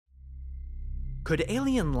Could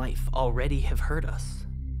alien life already have heard us?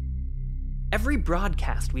 Every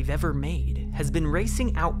broadcast we've ever made has been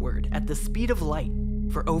racing outward at the speed of light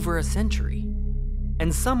for over a century.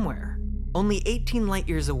 And somewhere, only 18 light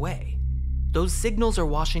years away, those signals are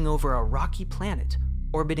washing over a rocky planet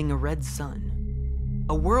orbiting a red sun.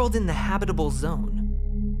 A world in the habitable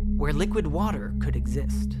zone where liquid water could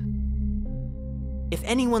exist. If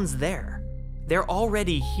anyone's there, they're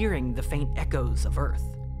already hearing the faint echoes of Earth.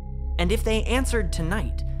 And if they answered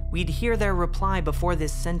tonight, we'd hear their reply before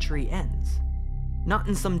this century ends. Not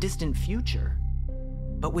in some distant future,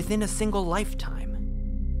 but within a single lifetime.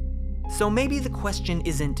 So maybe the question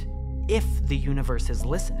isn't if the universe is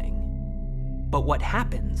listening, but what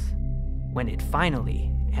happens when it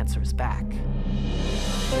finally answers back.